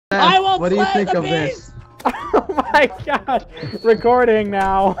What do you think of this? Oh my gosh! Recording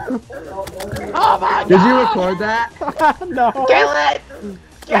now. Oh my god! Did you record that? No. Kill it!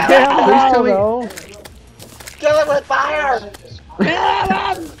 Kill Please tell me. Kill it with fire! Kill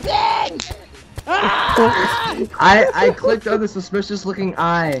him! I clicked on the suspicious looking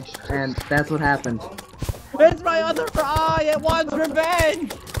eye, and that's what happened. It's my other eye! It wants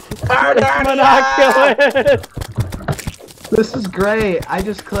revenge! Monoculus! This is great. I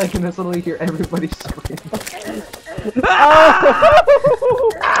just click and suddenly hear everybody scream.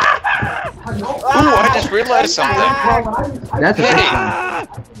 Oh, I just realized something. That's a Hey.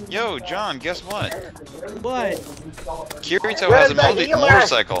 good Yo, John, guess what? What? Kirito Where's has a the healer?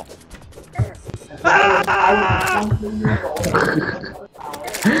 motorcycle.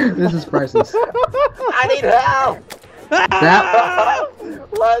 This is priceless. I need help! That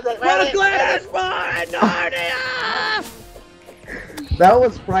Was it ready? that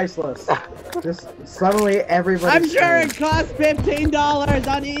was priceless. Just suddenly everybody. I'm sure it screamed. cost $15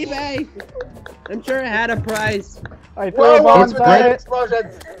 on eBay. I'm sure it had a price. I threw Whoa, a whoa, bomb It's it's at great. it.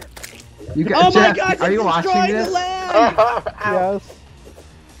 explosions! You Oh my Jeff, gosh, are you it's watching destroying this? the land! Ow. Yes.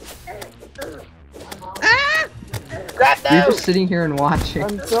 Ah! Grab You're those! just sitting here and watching.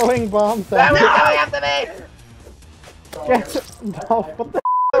 I'm throwing bombs That at was it. going after me! No, what the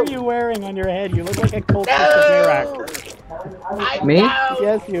are you wearing on your head? You look like a cult of No! Terraria. Me?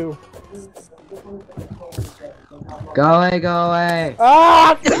 Yes, you. Go away, go away.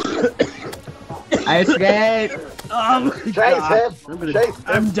 Ah! I escaped. Oh my Chase god. him! Chase him!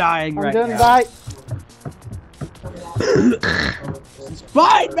 I'm dying I'm right gonna now. die.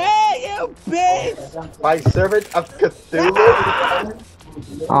 Fight me, you beast! My servant of Cthulhu!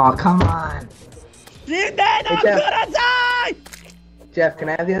 Oh, come on. You then I'm Jeff. gonna die! Jeff, can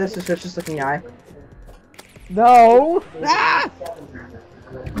I have the other suspicious looking eye? No, Ah!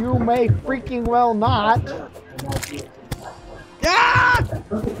 you may freaking well not. Ah!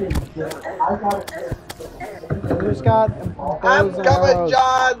 I just got I'm bows and coming, arrows.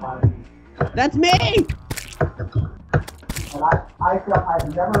 John! That's me!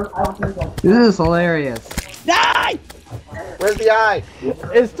 This is hilarious. Die! Where's the eye?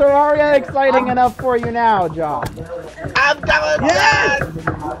 Is Terraria exciting enough for you now, John? I'm coming, Yes!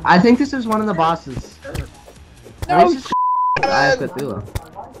 John! I think this is one of the bosses. No, I mean, it's just Eye of Cthulhu.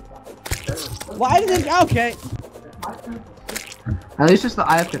 Why is it okay? At least it's the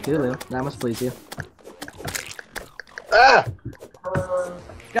Eye of Cthulhu. That must please you. Ah!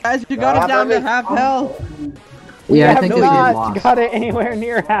 Guys, you got it down to half health. Yeah, I have think it's not lost. got it anywhere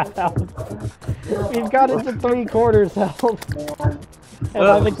near half health. We've got it to 3/4 health. And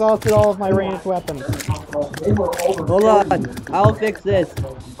I've exhausted all of my ranged weapons. Hold on, I'll fix this.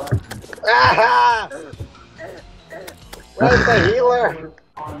 Ah! Where's the healer?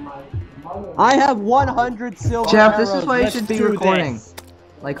 I have 100 silver Jeff, this is arrows. why you Let's should be do recording. this.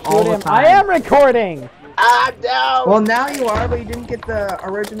 Like all the Shoot him. time. I am recording! I'm down! Well, now you are, but you didn't get the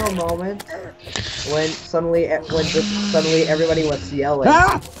original moment when suddenly everybody was yelling.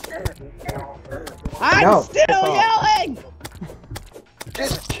 Ah! I'm No, still it's off. yelling!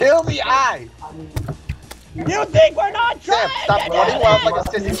 Just kill the eye! You think we're not trying Sam, stop to do running around like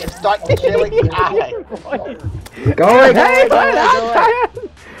a this? sissy and start killing the eye! Go away, go Hey, away, go away, go away.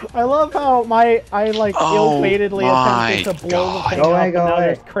 I love how I like Oh ill-fatedly attempted to my blow the God. thing Go up, away, and go now away.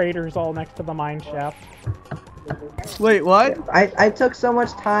 there's craters all next to the mine shaft. Wait, what? I took so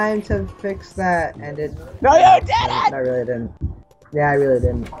much time to fix that, and it. No, you did I it! really didn't. Yeah, I really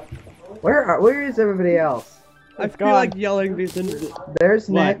didn't. Where is everybody else? I It's feel gone. like yelling because There's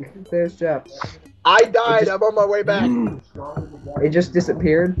What? Nick. There's Jeff. I died, I'm on my way back! It just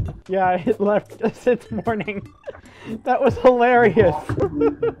disappeared. Yeah, it left this morning. That was hilarious.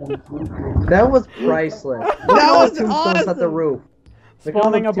 That was priceless. Look That at all the was tombstones at the awesome. roof. Look at all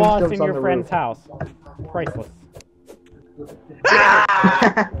Spawning the a boss tombstones in on your the friend's roof. house. Priceless.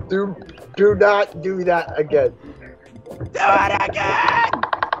 Do not do that again. do it again!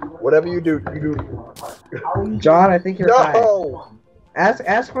 Whatever you do, you do. John, I think you're fine. No!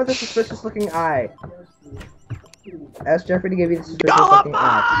 Ask for the suspicious looking eye. Ask Jeffrey to give you the suspicious Go looking up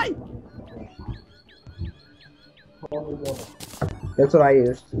eye. high! That's what I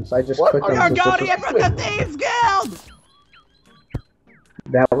used. So I just What clicked are on You're the going in suspicious. from the Thieves Guild!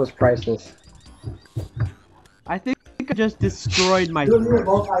 That was priceless. I think I just destroyed my.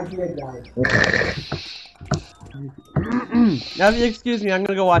 Now, if you excuse me, I'm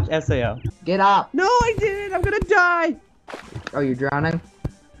gonna go watch SAO. Get up! No, I didn't! I'm gonna die! Oh, you're drowning?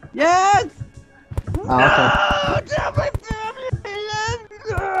 Yes! Oh, okay. No! Tell my family! Let's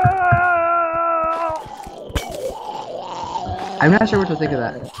go! I'm not sure what to think of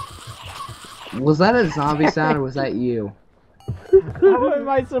that. Was that a zombie sound or was that you? How am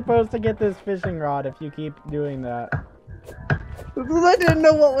I supposed to get this fishing rod if you keep doing that? Because I didn't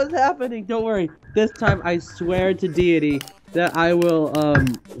know what was happening. Don't worry. This time I swear to deity that I will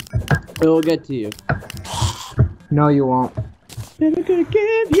get to you. No, you won't. Never gonna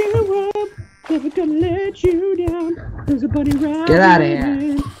give you up. Never gonna let you down. There's a bunny rabbit. Get out of here.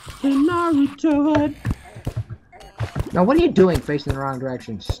 In Naruto hut. Now, what are you doing facing the wrong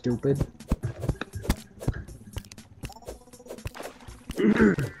direction, stupid?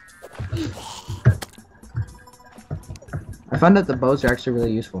 I found that the bows are actually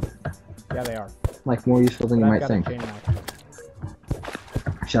really useful. Yeah, they are. Like, more useful than you But might I've got a think. chain knife.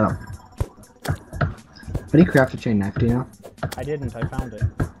 Shut up. How do you craft a chain knife, do you know? I didn't, I found it.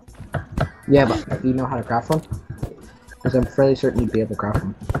 Yeah, but do you know how to craft one? Because I'm fairly certain you'd be able to craft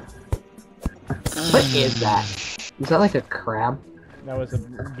one. What is that? Is that like a crab? That was a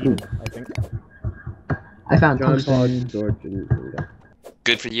beetle, I think. I found John Paul tungsten. George.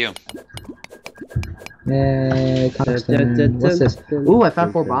 Good for you. Yay, tungsten. What's this? Ooh, I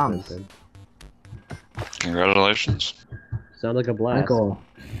found 4 bombs. Congratulations. Sound like a blast. Michael.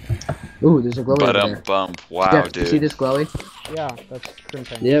 Ooh, there's a glowy over there. Bump. Wow, Jeff, dude. you see this glowy? Yeah, that's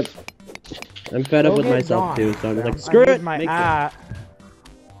crimson. Yep. I'm fed up Go with get myself John. too, so I'm just like, I screw need it. my Make it.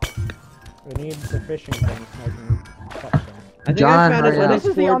 We need the fishing thing so I can catch them. I think John, I found hurry an up. This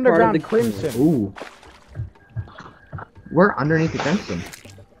is the unexplored part of underground the crimson. Ooh. We're underneath the crimson.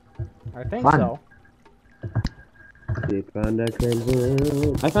 I think Fun. so. Deep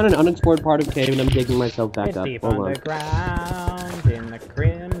underground. I found an unexplored part of cave and I'm digging myself back It's up. deep Hold on. underground in the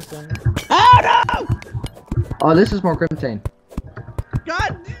crimson. Oh no! Oh, this is more crimson.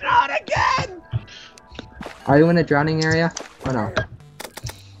 God, not again! Are you in a drowning area? Oh no.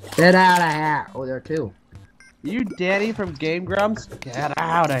 Get out of here! Oh, there are 2. You Danny from Game Grumps? Get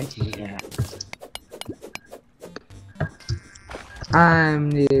out of here. I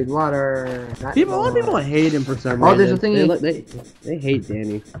need water. A lot of people hate him for some reason. Oh, there's a thingy. They hate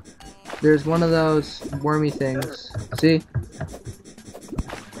Danny. There's one of those wormy things. See?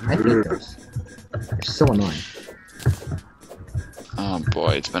 I hate those. They're so annoying. Oh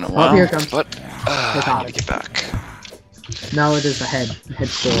boy, it's been a while. here it comes. But Take I off. need to get back. No, it is the head. Head Oh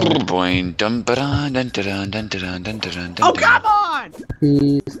still. boy, dum ba dun dun dun dun dun dun dun. Oh, come on!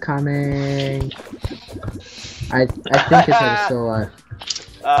 He's coming. I think his head is still alive.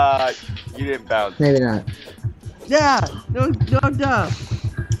 You didn't bounce. Maybe not. Yeah! No, duh!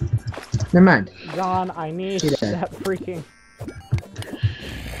 Never mind. John, I need He did. that freaking...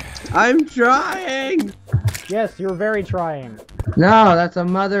 I'm trying! Yes, you're very trying. No, that's a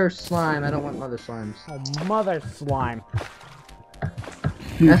mother slime. I don't want mother slimes. Oh, mother slime.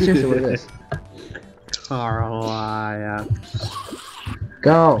 That's seriously what it is. Carlisle.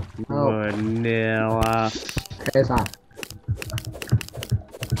 Go. Oh, Vanilla. okay, it's off.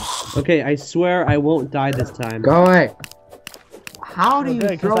 Okay, I swear I won't die this time. Go away. How do Oh, you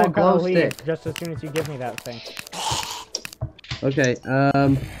good, 'cause throw a I've gotta glow leave stick? just as soon as you give me that thing. Okay, hold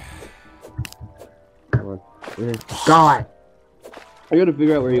on. Go away. I gotta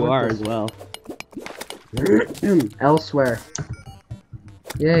figure out where you What are this? as well. Elsewhere.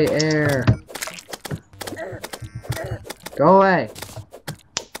 Yay, air. Go away.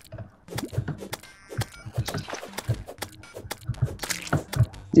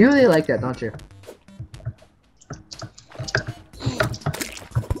 You really like that, don't you?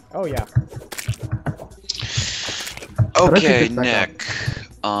 Oh, yeah. Okay, it's back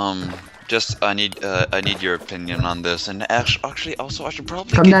Nick. Just I need your opinion on this, and actually also I should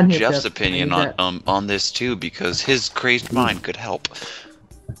probably Come get down here, Jeff's Jeff. opinion I need on this too, because his crazed mind could help.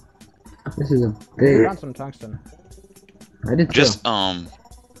 This is a I big. found some tungsten. I did too. Just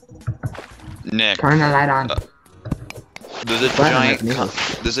Nick. Turn the light on. There's a Fine, giant,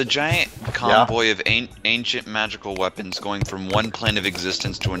 that's there's a giant convoy of ancient magical weapons going from one plane of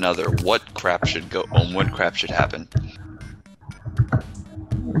existence to another. What crap should go? What crap should happen?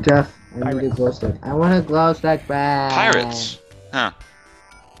 Jeff, I need a Pirates. glow stick. I want a glow stick back. Pirates? Huh?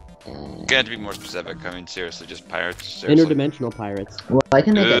 Got to be more specific. I mean, seriously, just pirates. Seriously. Interdimensional pirates. Well, I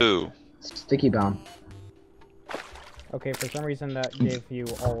can make a Ooh. sticky bomb. Okay, for some reason that gave you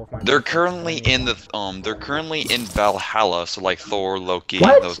all of my... They're currently in the they're currently in Valhalla, so like Thor, Loki,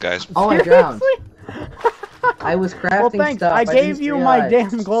 What? those guys. Oh, I drowned. Seriously? I was crafting Well, thanks. stuff. I gave didn't you my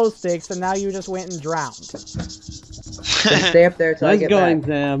realize. damn glow sticks, and now you just went and drowned. Stay up there till I Nice get going, back.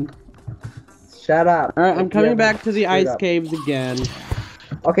 Sam. Shut up. Alright, I'm You coming haven't back to the screwed ice up. caves again.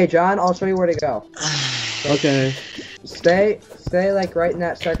 Okay, John, I'll show you where to go. Okay. Stay like right in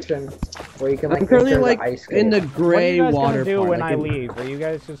that section where you can I'm like currently enter like the ice in cave. the What are gray you guys water gonna do part. when like I in- leave? Are you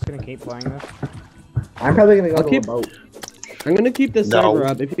guys just gonna keep playing this? I'm probably gonna go I'll to keep- a boat. I'm gonna keep the No. server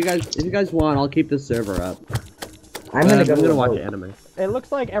up. If you guys want, I'll keep the server up. I'm gonna go I'm to gonna a watch boat. anime. It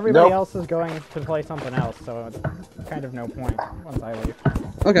looks like everybody Nope. else is going to play something else, so it's kind of no point once I leave. You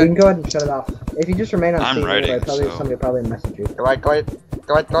Okay. can go ahead and shut it off. If you just remain on I'm Steam, writing, probably so- somebody probably message you. Go ahead, go ahead.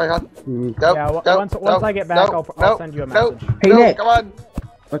 Go ahead, go ahead. Mm, Go, Yeah, go, once go, I get back, no, I'll no, send you a no, message. Hey, no, Nick. come on.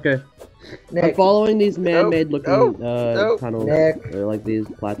 Okay. I'm Nick, following these man-made looking no, tunnels, Nick. or like these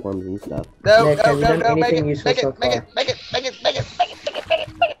platforms and stuff. No, Nick, no, have you no, done no, make anything it, useful make so it, make far? it, make it, make it, make it, make it.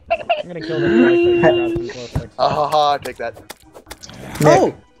 I'm gonna kill this jellyfish. Grab some glow sticks. Ah, take that. Nick,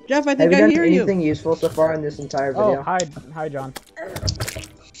 Oh, Jeff, I have think you I done hear you. anything useful so far in this entire Oh, video? hi, John.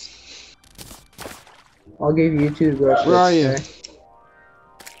 I'll give you 2 grow sticks. Where are you? okay?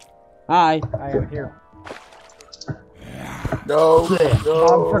 Hi. I am here. No, no.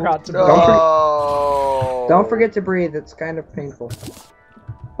 Bob forgot to No. Don't forget to breathe. It's kind of painful.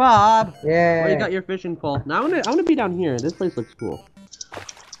 Bob. Yeah. Well, you got your fishing pole. Now I wanna be down here. This place looks cool.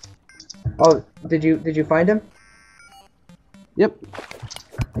 Oh, did you find him? Yep.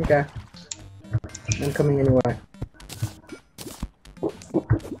 Okay. I'm coming anyway.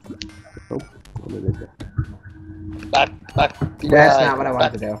 Back. That's not what I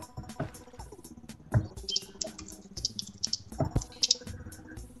wanted to do.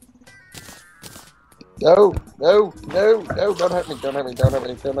 No, don't hurt me, don't hurt me, don't hurt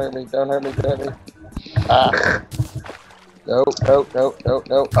me, don't hurt me, don't hurt me, don't hurt me. Ah. No,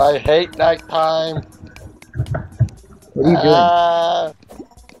 I hate nighttime. What are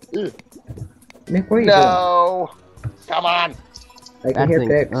you doing? Nick, what are you No. Come on. doing? I can hear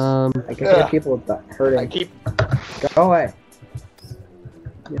pigs. I can hear people I hurting. keep. Go away.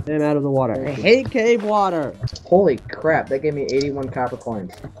 Get them out of the water. I hate cave water. Holy crap, that gave me 81 copper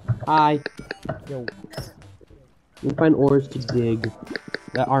coins. Hi. Yo. We find ores to dig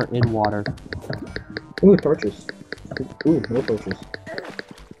that aren't in water. Ooh, torches. Ooh, no torches.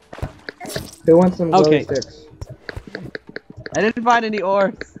 Who wants some glowy Okay. sticks? I didn't find any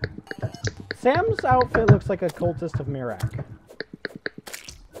ores. Sam's outfit looks like a cultist of Mirak.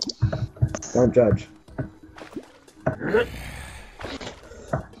 Don't judge.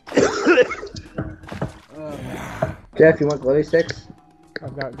 Jeff, you want glowy sticks?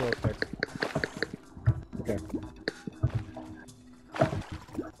 I've got glow sticks. Okay.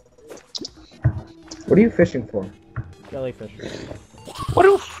 What are you fishing for? Jellyfish. What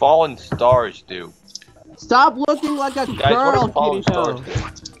do fallen stars do? Stop looking like a Guys, what girl, do fallen Kitty stars Show.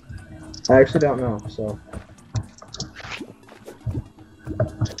 do? I actually don't know, so.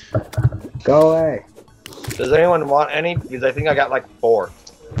 Go away. Does anyone want any? Because I think I got like 4.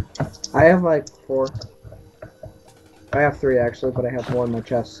 I have like 4. I have 3 actually, but I have more in my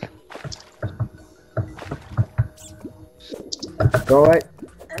chest. Go away.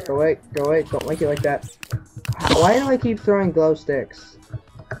 Go away. Go away. Don't like it like that. Why do I keep throwing glow sticks?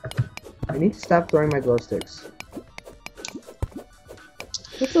 I need to stop throwing my glow sticks.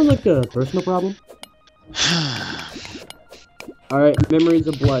 That sounds like a personal problem. Alright, memories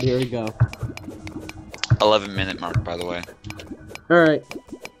of blood, here we go. 11-minute mark, by the way. Alright.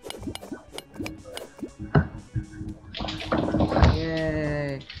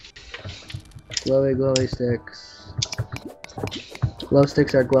 Yay. Glowy, glowy sticks. Glow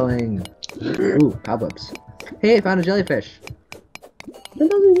sticks are glowing. Ooh, cobwebs. Hey, I found a jellyfish. That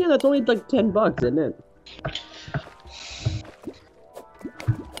doesn't, yeah, that's only like $10, isn't it?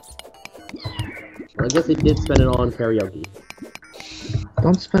 Well, I guess they did spend it all on karaoke.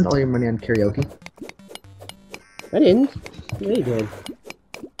 Don't spend all your money on karaoke. I didn't. Yeah, you did.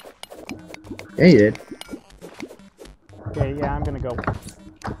 Yeah, you did. Okay, yeah, I'm gonna go.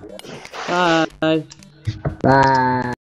 Bye. Bye.